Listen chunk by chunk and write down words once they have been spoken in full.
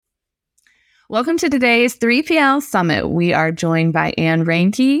Welcome to today's 3PL Summit. We are joined by Anne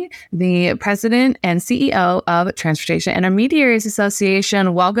Reinke, the President and CEO of Transportation Intermediaries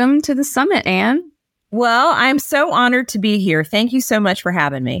Association. Welcome to the summit, Anne. Well, I'm so honored to be here. Thank you so much for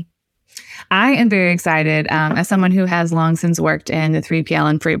having me. I am very excited. As someone who has long since worked in the 3PL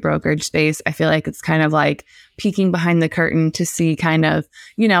and freight brokerage space, I feel like it's kind of like peeking behind the curtain to see kind of,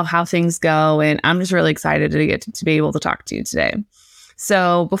 how things go. And I'm just really excited to get to be able to talk to you today.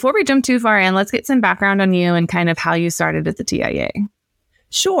 So before we jump too far in, let's get some background on you and kind of how you started at the TIA.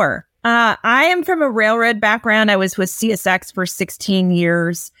 Sure. I am from a railroad background. I was with CSX for 16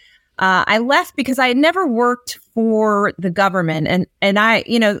 years. I left because I had never worked for the government. And I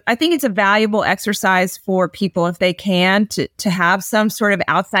think it's a valuable exercise for people if they can to have some sort of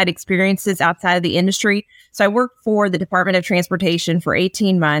outside experiences outside of the industry. So I worked for the Department of Transportation for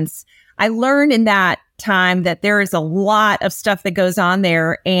 18 months. I learned in that time that there is a lot of stuff that goes on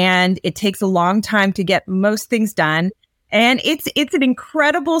there, and it takes a long time to get most things done. And it's an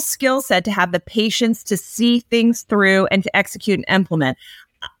incredible skill set to have the patience to see things through and to execute and implement.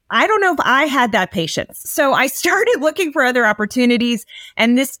 I don't know if I had that patience. So I started looking for other opportunities,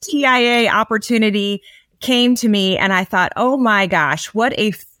 and this TIA opportunity came to me, and I thought, oh my gosh, what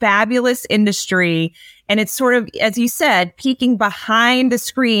a fabulous industry. And it's sort of, as you said, peeking behind the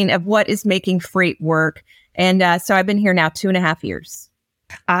screen of what is making freight work. And so I've been here now 2.5 years.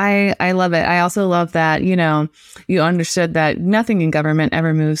 I love it. I also love that, you understood that nothing in government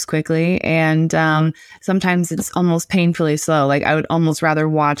ever moves quickly. And sometimes it's almost painfully slow. Like I would almost rather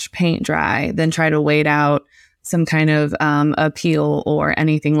watch paint dry than try to wait out some kind of appeal or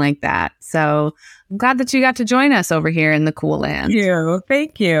anything like that. So I'm glad that you got to join us over here in the cool land.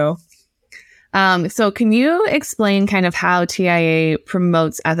 Thank you. So can you explain kind of how TIA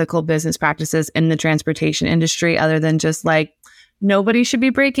promotes ethical business practices in the transportation industry other than just like, nobody should be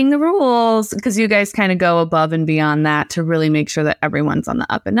breaking the rules, because you guys kind of go above and beyond that to really make sure that everyone's on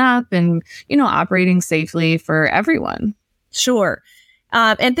the up and up and, operating safely for everyone. Sure.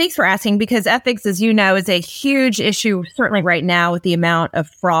 And thanks for asking, because ethics, as you know, is a huge issue, certainly right now with the amount of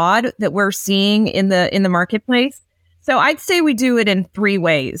fraud that we're seeing in the marketplace. So I'd say we do it in 3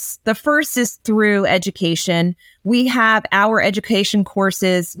 ways. The first is through education. We have our education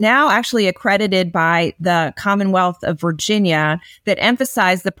courses now actually accredited by the Commonwealth of Virginia that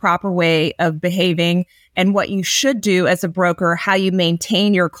emphasize the proper way of behaving and what you should do as a broker, how you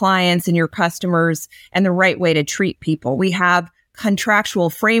maintain your clients and your customers, and the right way to treat people. We have contractual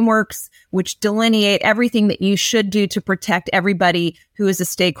frameworks which delineate everything that you should do to protect everybody who is a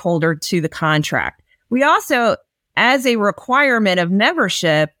stakeholder to the contract. We also, as a requirement of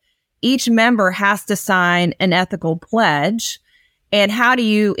membership, each member has to sign an ethical pledge. And how do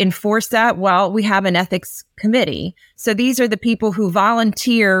you enforce that? Well, we have an ethics committee. So these are the people who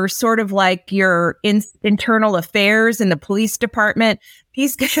volunteer, sort of like your internal affairs in the police department.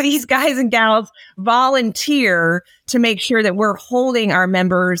 These guys and gals volunteer to make sure that we're holding our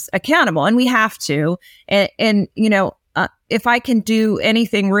members accountable. And we have to. If I can do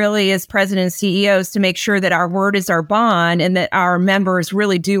anything really as president and CEOs to make sure that our word is our bond and that our members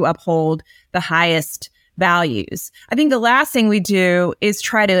really do uphold the highest values. I think the last thing we do is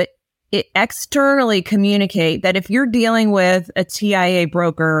try to externally communicate that if you're dealing with a TIA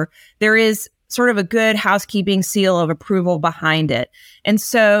broker, there is sort of a good housekeeping seal of approval behind it. And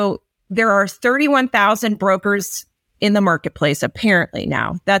so there are 31,000 brokers in the marketplace, apparently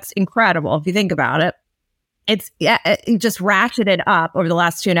now. That's incredible if you think about it. It just ratcheted up over the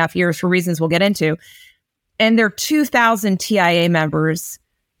last 2.5 years for reasons we'll get into. And there are 2,000 TIA members.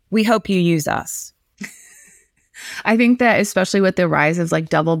 We hope you use us. I think that especially with the rise of like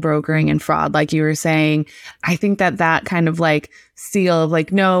double brokering and fraud, like you were saying, I think that kind of like seal of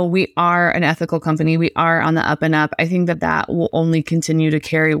like, no, we are an ethical company. We are on the up and up. I think that will only continue to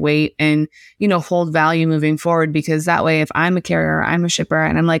carry weight and, hold value moving forward, because that way, if I'm a carrier, I'm a shipper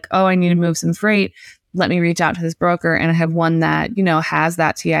and I'm like, oh, I need to move some freight, let me reach out to this broker, and I have one that, has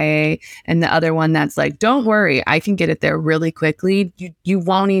that TIA and the other one that's like, don't worry, I can get it there really quickly. You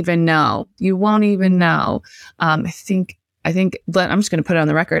won't even know. You won't even know. I think, but I'm just going to put it on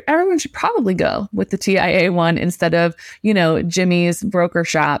the record. Everyone should probably go with the TIA one instead of, Jimmy's broker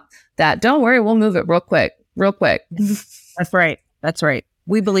shop that, don't worry, we'll move it real quick. That's right.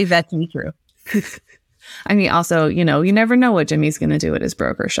 We believe that to be true. I mean, also, you never know what Jimmy's going to do at his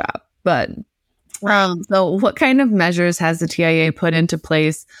broker shop, but so what kind of measures has the TIA put into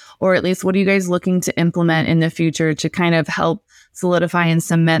place, or at least what are you guys looking to implement in the future to kind of help solidify and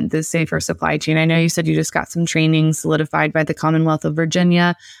cement this safer supply chain? I know you said you just got some training solidified by the Commonwealth of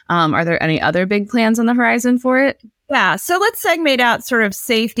Virginia. Are there any other big plans on the horizon for it? Yeah. So let's segment out sort of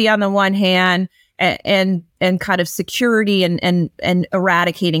safety on the one hand and kind of security and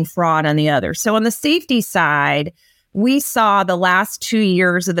eradicating fraud on the other. So on the safety side, we saw the last 2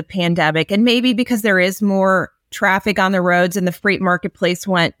 years of the pandemic, and maybe because there is more traffic on the roads and the freight marketplace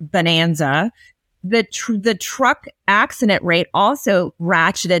went bonanza, the truck accident rate also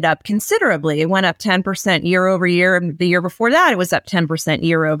ratcheted up considerably. It went up 10% year over year. And the year before that, it was up 10%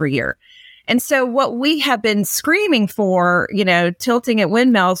 year over year. And so what we have been screaming for, tilting at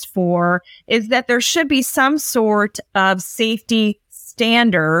windmills for, is that there should be some sort of safety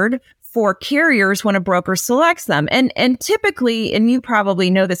standard for carriers when a broker selects them. And typically, and you probably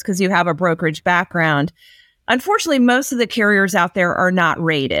know this because you have a brokerage background, unfortunately, most of the carriers out there are not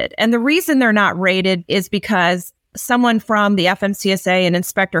rated. And the reason they're not rated is because someone from the FMCSA, an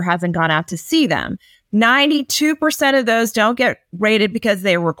inspector, hasn't gone out to see them. 92% of those don't get rated because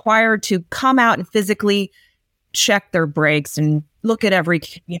they're required to come out and physically check their brakes and look at every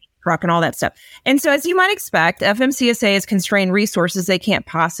truck and all that stuff. And so as you might expect, FMCSA has constrained resources. They can't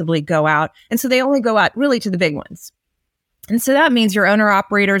possibly go out. And so they only go out really to the big ones. And so that means your owner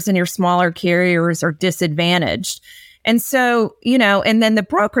operators and your smaller carriers are disadvantaged. And so, and then the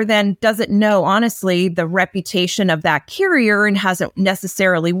broker then doesn't know, honestly, the reputation of that carrier and hasn't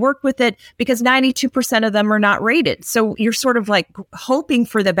necessarily worked with it because 92% of them are not rated. So you're sort of like hoping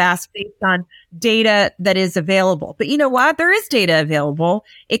for the best based on data that is available. But you know what? There is data available.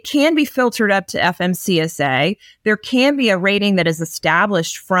 It can be filtered up to FMCSA. There can be a rating that is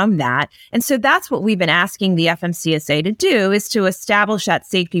established from that. And so that's what we've been asking the FMCSA to do, is to establish that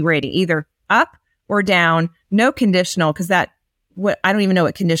safety rating, either up or down, no conditional, because I don't even know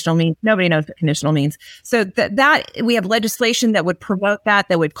what conditional means. Nobody knows what conditional means. So that we have legislation that would promote that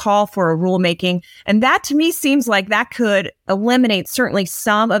would call for a rulemaking. And that to me seems like that could eliminate certainly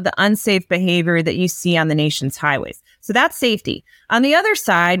some of the unsafe behavior that you see on the nation's highways. So that's safety. On the other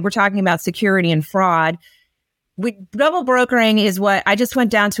side, we're talking about security and fraud. Double brokering is what I just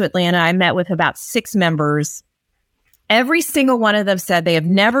went down to Atlanta. I met with about 6 members. Every single one of them said they have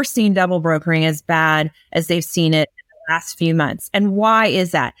never seen double brokering as bad as they've seen it in the last few months. And why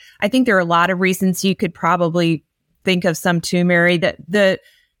is that? I think there are a lot of reasons. You could probably think of some too, Mary, that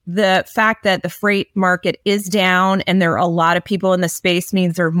the fact that the freight market is down and there are a lot of people in the space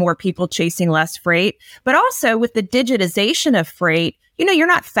means there are more people chasing less freight. But also with the digitization of freight, you're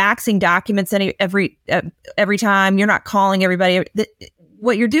not faxing documents every time. You're not calling everybody.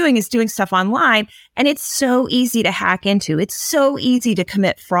 What you're doing is doing stuff online, and it's so easy to hack into. It's so easy to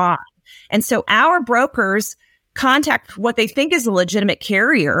commit fraud. And so our brokers contact what they think is a legitimate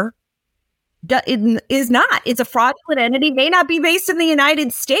carrier. It is not. It's a fraudulent entity, may not be based in the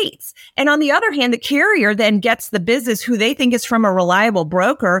United States. And on the other hand, the carrier then gets the business who they think is from a reliable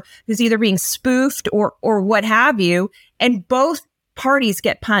broker who's either being spoofed or what have you. And both parties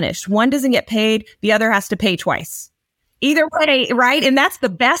get punished. One doesn't get paid. The other has to pay twice. Either way, right? And that's the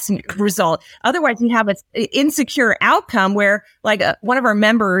best result. Otherwise, you have an insecure outcome where, like, one of our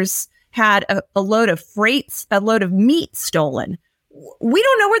members had a load of meat stolen. We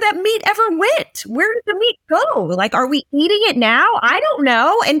don't know where that meat ever went. Where did the meat go? Like, are we eating it now? I don't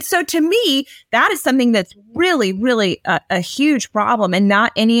know. And so to me, that is something that's really, really a huge problem, and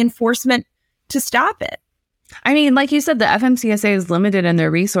not any enforcement to stop it. I mean, like you said, the FMCSA is limited in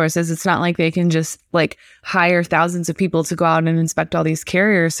their resources. It's not like they can just hire thousands of people to go out and inspect all these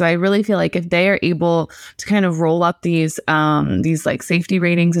carriers. So I really feel like if they are able to kind of roll up these safety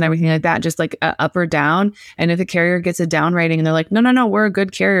ratings and everything like that, just up or down. And if a carrier gets a down rating and they're like, no, we're a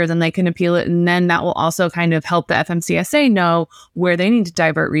good carrier, then they can appeal it. And then that will also kind of help the FMCSA know where they need to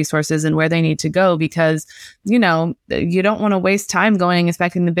divert resources and where they need to go, because, you don't want to waste time going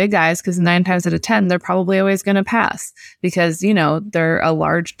inspecting the big guys, because 9 times out of 10, they're probably always going to pass because, they're a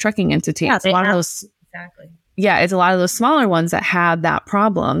large trucking entity. Yeah, it's a lot of those. Exactly. Yeah, it's a lot of those smaller ones that have that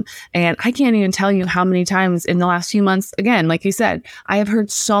problem. And I can't even tell you how many times in the last few months, again, like you said, I have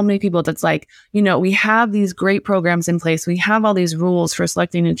heard so many people that's like, we have these great programs in place. We have all these rules for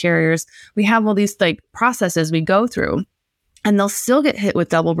selecting new carriers. We have all these processes we go through, and they'll still get hit with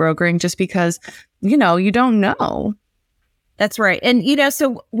double brokering just because, you don't know. That's right. And,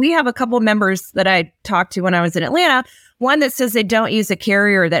 so we have a couple of members that I talked to when I was in Atlanta. One that says they don't use a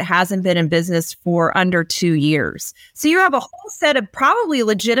carrier that hasn't been in business for under 2 years. So you have a whole set of probably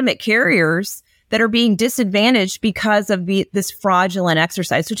legitimate carriers that are being disadvantaged because of this fraudulent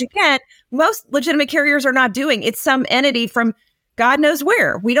exercise, which, again, most legitimate carriers are not doing. It's some entity from God knows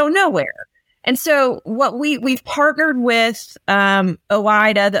where. We don't know where. And so what we've partnered with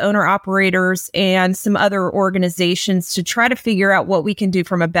OIDA, the owner operators, and some other organizations to try to figure out what we can do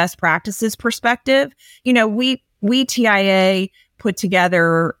from a best practices perspective. You know, we TIA put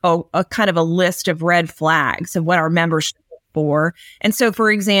together a kind of a list of red flags of what our members should look for. And so,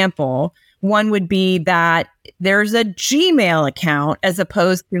 for example, one would be that there's a Gmail account as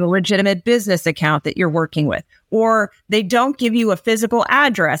opposed to a legitimate business account that you're working with, or they don't give you a physical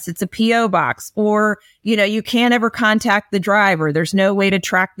address. It's a PO box, or, you know, you can't ever contact the driver. There's no way to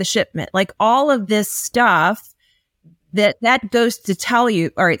track the shipment. Like all of this stuff that goes to tell you,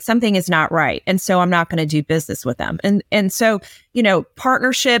 all right, something is not right. And so I'm not going to do business with them. And so, you know,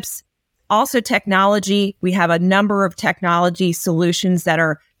 partnerships, also technology. We have a number of technology solutions that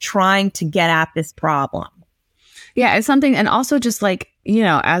are trying to get at this problem. Yeah, it's something. And also just like, you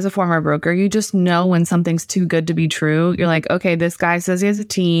know, as a former broker, you just know when something's too good to be true. You're like, okay, this guy says he has a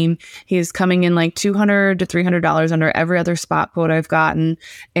team. He's coming in like $200 to $300 under every other spot quote I've gotten.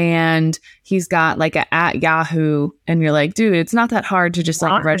 And he's got like a at Yahoo. And you're like, dude, it's not that hard to just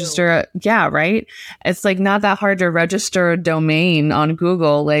like register. Yeah, right. It's like not that hard to register a domain on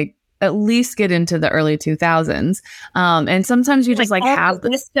Google. Like, at least get into the early 2000s. And sometimes you just like have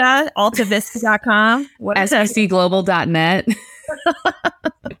AltaVista.com, SECglobal.net.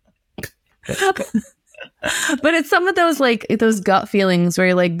 But it's some of those like those gut feelings where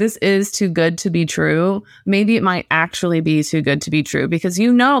you're like, this is too good to be true. Maybe it might actually be too good to be true, because,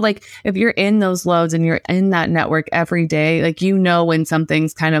 you know, like if you're in those loads and you're in that network every day, like, you know, when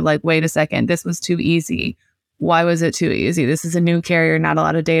something's kind of like, wait a second, this was too easy. Why was it too easy? This is a new carrier, not a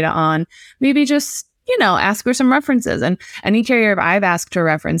lot of data on. Maybe just, you know, ask for some references. And any carrier I've asked for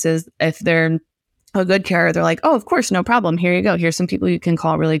references, if they're a good carrier, they're like, oh, of course, no problem. Here you go. Here's some people you can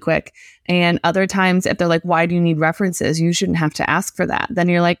call really quick. And other times, if they're like, why do you need references? You shouldn't have to ask for that. Then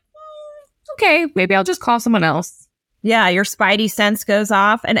you're like, okay, maybe I'll just call someone else. Yeah, your spidey sense goes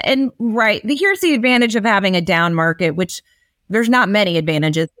off. And right, here's the advantage of having a down market, which there's not many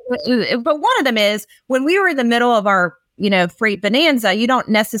advantages, but one of them is when we were in the middle of our, you know, freight bonanza, you don't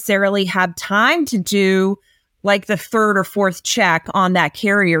necessarily have time to do like the third or fourth check on that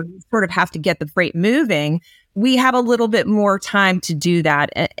carrier. You sort of have to get the freight moving. We have a little bit more time to do that.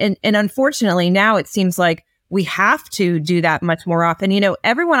 And unfortunately, now it seems like we have to do that much more often. You know,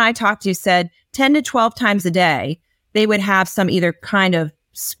 everyone I talked to said 10 to 12 times a day, they would have some either kind of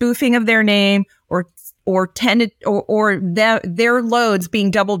spoofing of their name or their loads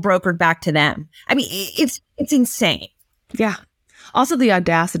being double brokered back to them. I mean, it's insane. Yeah. Also, the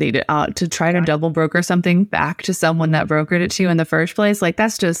audacity to try to double broker something back to someone that brokered it to you in the first place, like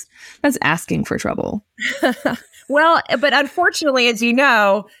that's asking for trouble. Well, but unfortunately, as you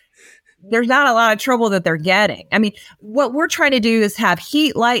know, there's not a lot of trouble that they're getting. I mean, what we're trying to do is have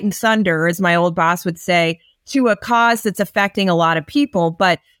heat, light, and thunder, as my old boss would say, to a cause that's affecting a lot of people.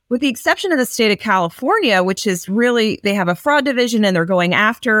 But with the exception of the state of California, which is really, they have a fraud division and they're going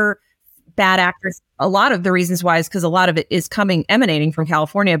after bad actors. A lot of the reasons why is because a lot of it is emanating from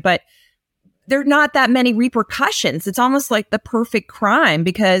California, but there are not that many repercussions. It's almost like the perfect crime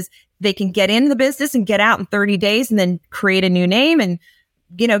because they can get in the business and get out in 30 days and then create a new name and,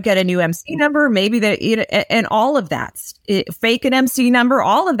 you know, get a new MC number, maybe that, you know, and all of that, fake an MC number,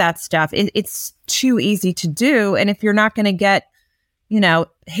 all of that stuff. It's too easy to do. And if you're not going to get, you know,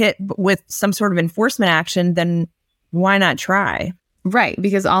 hit with some sort of enforcement action, then why not try? Right.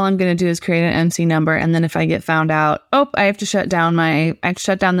 Because all I'm going to do is create an MC number. And then if I get found out, I have to shut down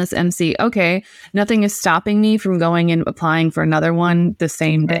this MC. Okay. Nothing is stopping me from going and applying for another one the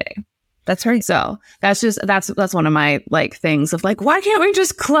same day. That's right. So that's one of my like things of like, why can't we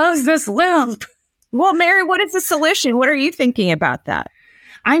just close this loop? Well, Mary, what is the solution? What are you thinking about that?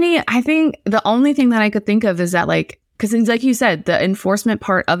 I mean, I think the only thing that I could think of is that like, because like you said, the enforcement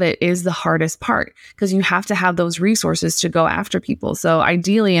part of it is the hardest part because you have to have those resources to go after people. So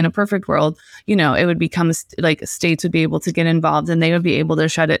ideally, in a perfect world, you know, it would become like states would be able to get involved and they would be able to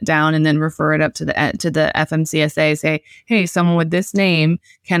shut it down and then refer it up to the FMCSA, say, hey, someone with this name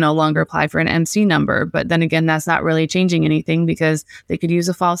can no longer apply for an MC number. But then again, that's not really changing anything because they could use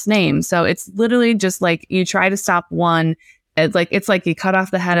a false name. So it's literally just like you try to stop one. It's like you cut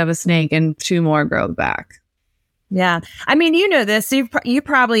off the head of a snake and two more grow back. Yeah. I mean, you know this, you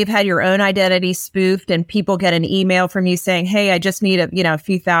probably have had your own identity spoofed and people get an email from you saying, hey, I just need a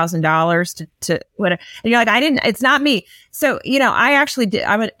few $1,000s to whatever. And you're like, it's not me. So, you know, I actually did,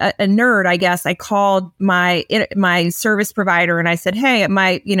 I'm a nerd, I guess. I called my service provider and I said, hey,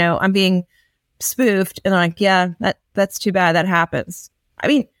 I'm being spoofed. And they're like, yeah, that's too bad. That happens. I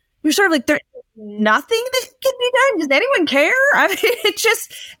mean, you're sort of like, nothing that can be done? Does anyone care? I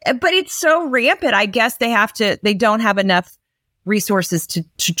mean, but it's so rampant. I guess they don't have enough resources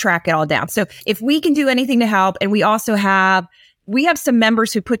to track it all down. So if we can do anything to help, and we have some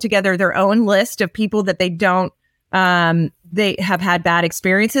members who put together their own list of people that they have had bad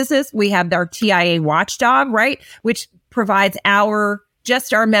experiences with. We have our TIA watchdog, right? Which provides our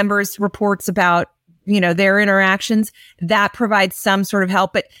members reports about, their interactions. That provides some sort of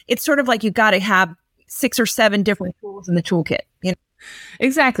help, but it's sort of like you've got to have 6 or 7 different tools in the toolkit.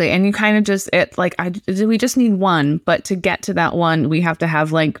 Exactly. And you kind of we just need one, but to get to that one, we have to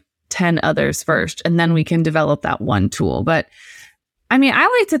have like 10 others first, and then we can develop that one tool. But I mean, I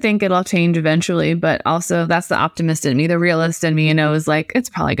like to think it'll change eventually, but also that's the optimist in me. The realist in me, is like, it's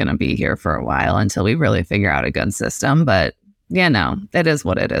probably going to be here for a while until we really figure out a good system. But it is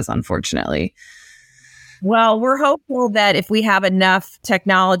what it is, unfortunately. Well, we're hopeful that if we have enough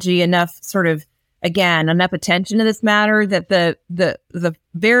technology, enough attention to this matter, that the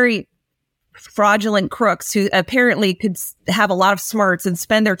very fraudulent crooks who apparently could have a lot of smarts and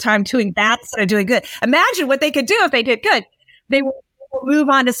spend their time doing bad instead of doing good. Imagine what they could do if they did good. They will move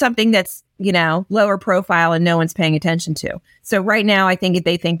on to something that's, lower profile and no one's paying attention to. So right now, I think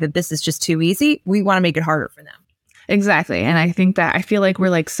they think that this is just too easy. We want to make it harder for them. Exactly. And I feel like we're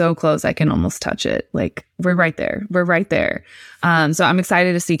like so close, I can almost touch it. Like we're right there. So I'm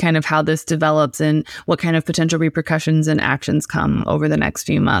excited to see kind of how this develops and what kind of potential repercussions and actions come over the next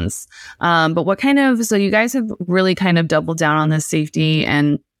few months. So you guys have really kind of doubled down on this safety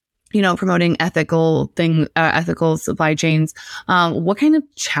and, promoting ethical supply chains. What kind of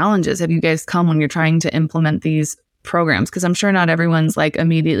challenges have you guys come when you're trying to implement these programs? Because I'm sure not everyone's like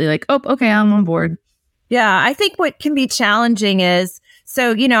immediately like, oh, okay, I'm on board. Yeah, I think what can be challenging is,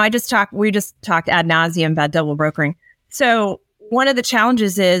 we just talked ad nauseum about double brokering. So one of the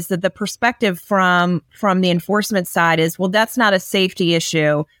challenges is that the perspective from the enforcement side is, well, that's not a safety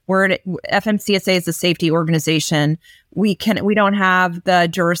issue. FMCSA is a safety organization. We don't have the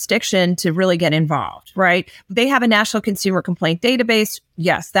jurisdiction to really get involved, right? They have a national consumer complaint database.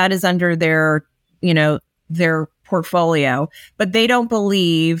 Yes, that is under their portfolio, but they don't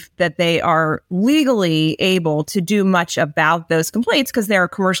believe that they are legally able to do much about those complaints because they are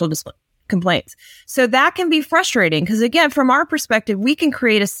commercial complaints. So that can be frustrating because, again, from our perspective, we can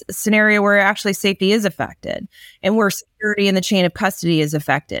create a scenario where actually safety is affected and where security in the chain of custody is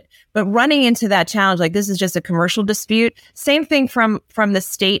affected. But running into that challenge, like this is just a commercial dispute. Same thing from the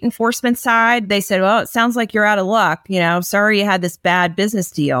state enforcement side. They said, well, it sounds like you're out of luck. Sorry you had this bad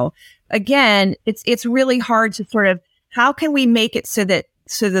business deal. Again, it's really hard to sort of, how can we make it so that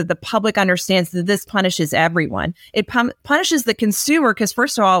the public understands that this punishes everyone? It punishes the consumer because,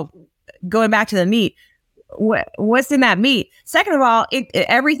 first of all, going back to the meat, what's in that meat? Second of all,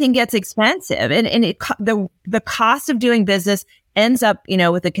 everything gets expensive, and the cost of doing business ends up,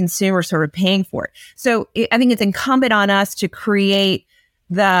 with the consumer sort of paying for it. So I think it's incumbent on us to create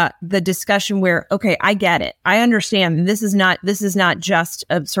the discussion where, okay, I get it. I understand this is not just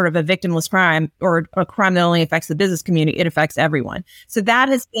a sort of a victimless crime or a crime that only affects the business community. It affects everyone. So that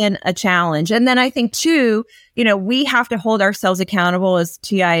has been a challenge. And then I think too, we have to hold ourselves accountable as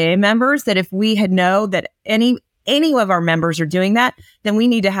TIA members, that if we know that any of our members are doing that, then we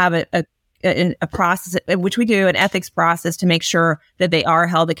need to have a process, which we do, an ethics process to make sure that they are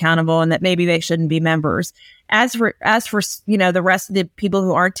held accountable and that maybe they shouldn't be members. As for the rest of the people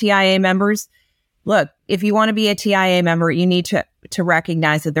who aren't TIA members, look, if you want to be a TIA member, you need to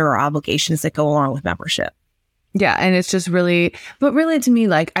recognize that there are obligations that go along with membership. Yeah. And it's just really to me,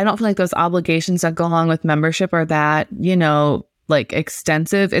 like, I don't feel like those obligations that go along with membership are that, like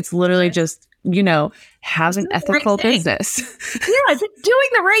extensive. It's literally just, have an ethical business. Yeah, it's doing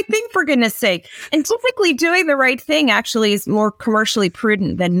the right thing, for goodness sake. And typically doing the right thing actually is more commercially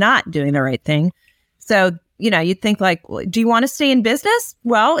prudent than not doing the right thing. So, you'd think like, well, do you want to stay in business?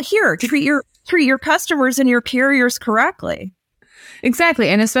 Well, here, treat your customers and your carriers correctly. Exactly.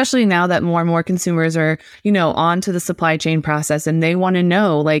 And especially now that more and more consumers are, onto the supply chain process and they want to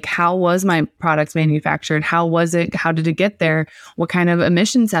know, like, how was my product manufactured? How was it? How did it get there? What kind of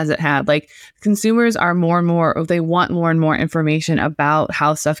emissions has it had? Like, consumers are they want more and more information about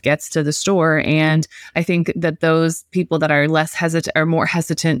how stuff gets to the store. And I think that those people that are more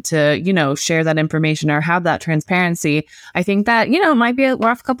hesitant to, share that information or have that transparency, I think that, it might be a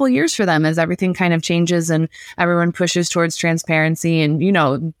rough couple of years for them as everything kind of changes and everyone pushes towards transparency.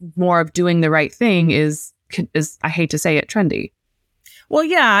 And, more of doing the right thing is, I hate to say it, trendy. Well,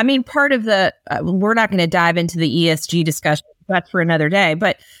 yeah, I mean, part of we're not going to dive into the ESG discussion. That's for another day.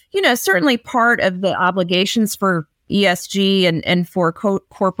 But, certainly part of the obligations for, ESG and for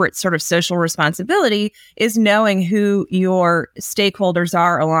corporate sort of social responsibility is knowing who your stakeholders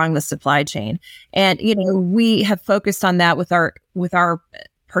are along the supply chain. And, we have focused on that with our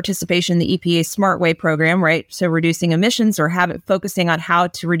participation in the EPA Smart Way program, right? So reducing emissions or focusing on how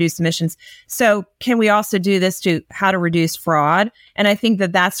to reduce emissions. So can we also do this to how to reduce fraud? And I think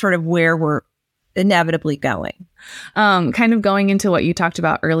that that's sort of where we're inevitably going. Kind of going into what you talked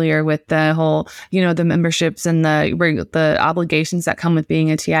about earlier with the whole, the memberships and the obligations that come with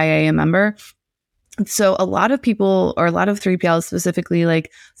being a TIA member. So a lot of people, or a lot of 3PLs specifically,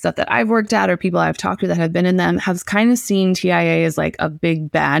 like stuff that I've worked at or people I've talked to that have been in them, have kind of seen TIA as like a big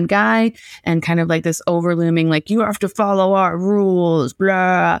bad guy and kind of like this overlooming, like, you have to follow our rules,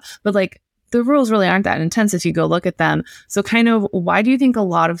 blah. But like, the rules really aren't that intense if you go look at them. So kind of, why do you think a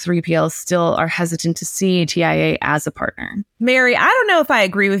lot of 3PLs still are hesitant to see TIA as a partner? Mary, I don't know if I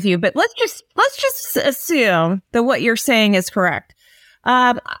agree with you, but let's just assume that what you're saying is correct.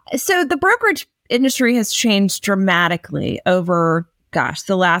 So the brokerage industry has changed dramatically over,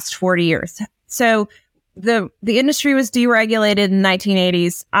 the last 40 years. So the industry was deregulated in the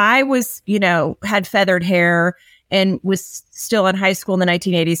 1980s. I was, had feathered hair and was still in high school in the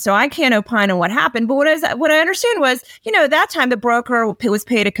 1980s. So I can't opine on what happened. But what I understand was, at that time, the broker was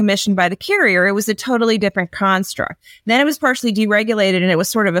paid a commission by the carrier. It was a totally different construct. Then it was partially deregulated and it was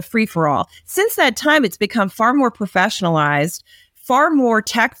sort of a free-for-all. Since that time, it's become far more professionalized, far more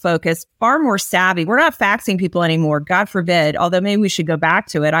tech focused, far more savvy. We're not faxing people anymore, God forbid, although maybe we should go back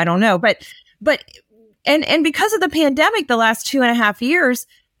to it. I don't know. But because of the pandemic, the last 2.5 years,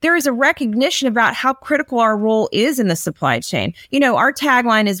 there is a recognition about how critical our role is in the supply chain. Our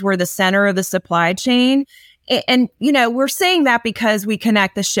tagline is we're the center of the supply chain. And we're saying that because we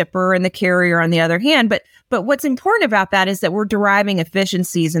connect the shipper and the carrier on the other hand. But what's important about that is that we're deriving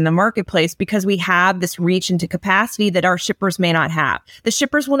efficiencies in the marketplace because we have this reach into capacity that our shippers may not have. The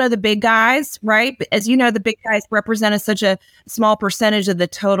shippers will know the big guys, right? But as you know, the big guys represent such a small percentage of the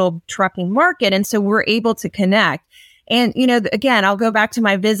total trucking market. And so we're able to connect. And, again, I'll go back to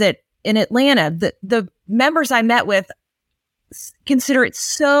my visit in Atlanta. The members I met with consider it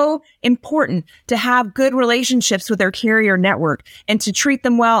so important to have good relationships with their carrier network and to treat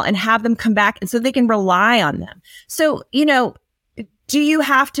them well and have them come back and so they can rely on them. So, do you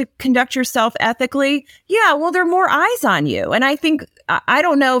have to conduct yourself ethically? Yeah, well, there are more eyes on you. And I think, I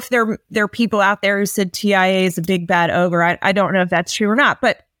don't know if there are people out there who said TIA is a big bad ogre. I don't know if that's true or not,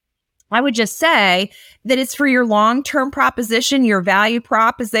 but I would just say that it's for your long-term proposition, your value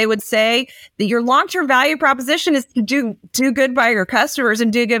prop, as they would say, that your long-term value proposition is to do good by your customers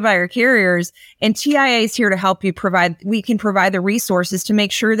and do good by your carriers. And TIA is here to help you we can provide the resources to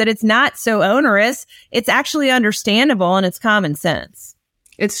make sure that it's not so onerous. It's actually understandable and it's common sense.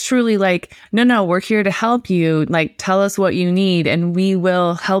 It's truly like, no, we're here to help you. Like, tell us what you need and we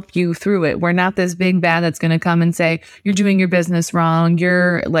will help you through it. We're not this big bad that's going to come and say, you're doing your business wrong.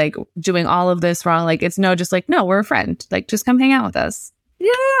 You're like doing all of this wrong. Like, it's just like, no, we're a friend. Like, just come hang out with us. Yeah.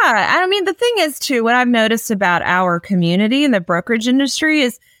 I mean, the thing is, too, what I've noticed about our community in the brokerage industry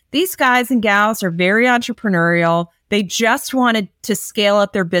is these guys and gals are very entrepreneurial. They just wanted to scale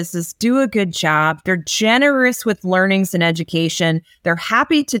up their business, do a good job. They're generous with learnings and education. They're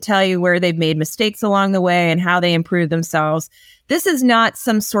happy to tell you where they've made mistakes along the way and how they improve themselves. This is not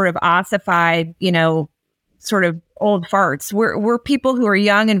some sort of ossified, sort of old farts. We're people who are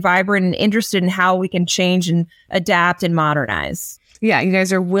young and vibrant and interested in how we can change and adapt and modernize. Yeah, you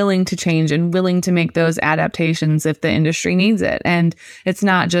guys are willing to change and willing to make those adaptations if the industry needs it. And it's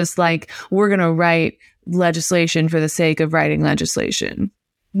not just like, we're going to write legislation for the sake of writing legislation.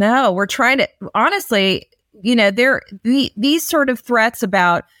 No, we're trying to, honestly, these sort of threats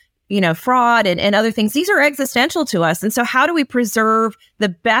about, fraud and other things, these are existential to us. And so how do we preserve the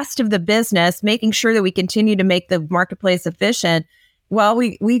best of the business, making sure that we continue to make the marketplace efficient? Well,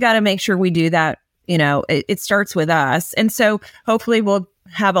 we got to make sure we do that. It starts with us. And so hopefully we'll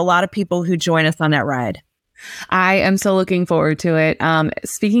have a lot of people who join us on that ride. I am so looking forward to it.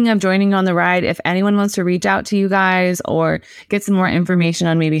 Speaking of joining on the ride, if anyone wants to reach out to you guys or get some more information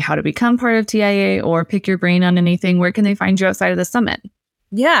on maybe how to become part of TIA or pick your brain on anything, where can they find you outside of the summit?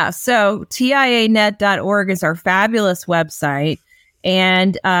 Yeah, so TIAnet.org is our fabulous website.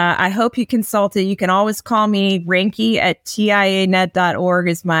 And I hope you consult it. You can always call me, Ranky at TIAnet.org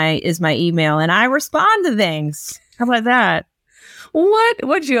is my email. And I respond to things. How about that? What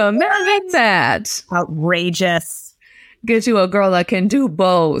would you imagine that? Outrageous. Get you a girl that can do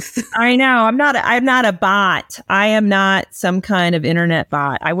both. I know. I'm not a bot. I am not some kind of internet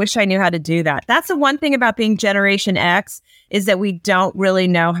bot. I wish I knew how to do that. That's the one thing about being Generation X is that we don't really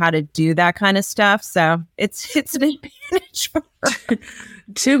know how to do that kind of stuff. So it's an advantage for her.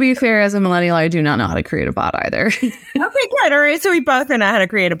 To be fair, as a millennial, I do not know how to create a bot either. Okay, good. All right. So we both know how to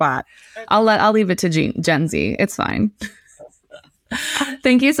create a bot. I'll leave it to Gen Z. It's fine.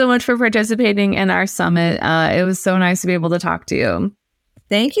 Thank you so much for participating in our summit. It was so nice to be able to talk to you.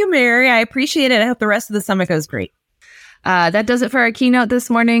 Thank you, Mary. I appreciate it. I hope the rest of the summit goes great. That does it for our keynote this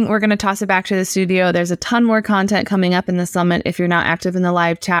morning. We're going to toss it back to the studio. There's a ton more content coming up in the summit. If you're not active in the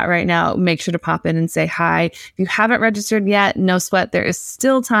live chat right now, make sure to pop in and say hi. If you haven't registered yet, no sweat. There is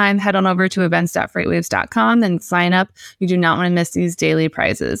still time. Head on over to events.freightwaves.com and sign up. You do not want to miss these daily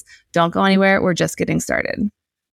prizes. Don't go anywhere. We're just getting started.